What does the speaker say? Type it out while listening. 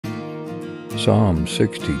Psalm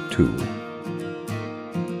 62.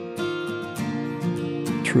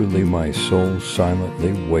 Truly my soul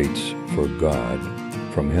silently waits for God.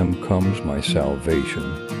 From him comes my salvation.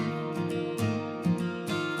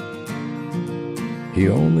 He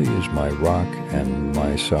only is my rock and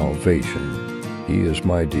my salvation. He is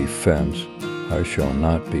my defense. I shall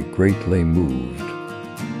not be greatly moved.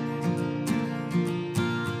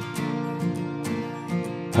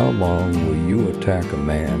 How long will you attack a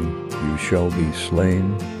man? You shall be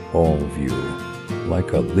slain, all of you,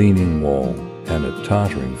 like a leaning wall and a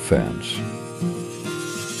tottering fence.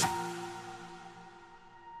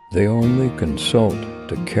 They only consult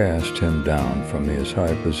to cast him down from his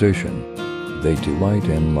high position. They delight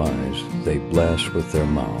in lies, they bless with their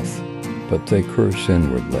mouth, but they curse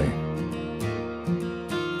inwardly.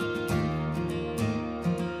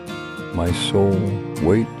 My soul,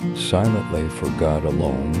 wait silently for God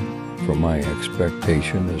alone, for my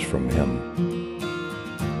expectation is from him.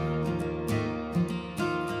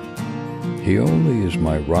 He only is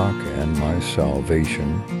my rock and my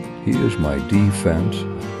salvation. He is my defense.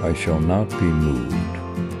 I shall not be moved.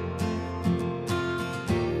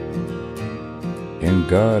 In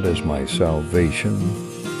God is my salvation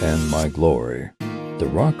and my glory. The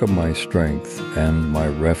rock of my strength and my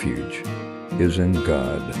refuge is in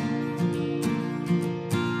God.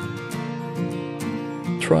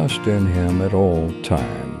 Trust in him at all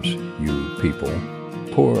times, you people.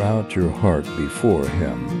 Pour out your heart before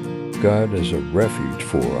him. God is a refuge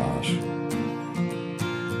for us.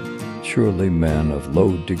 Surely men of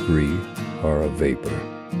low degree are a vapor.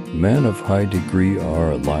 Men of high degree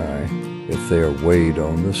are a lie if they are weighed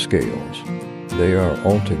on the scales. They are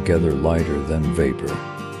altogether lighter than vapor.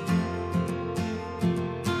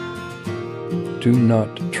 Do not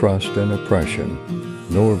trust in oppression,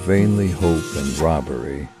 nor vainly hope in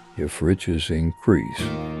robbery, if riches increase.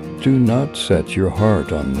 Do not set your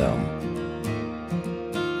heart on them.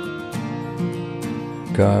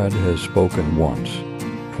 God has spoken once,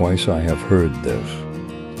 twice I have heard this,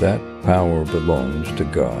 that power belongs to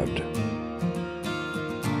God.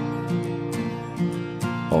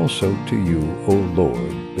 Also to you, O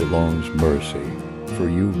Lord, belongs mercy, for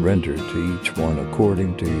you render to each one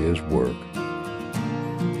according to his work.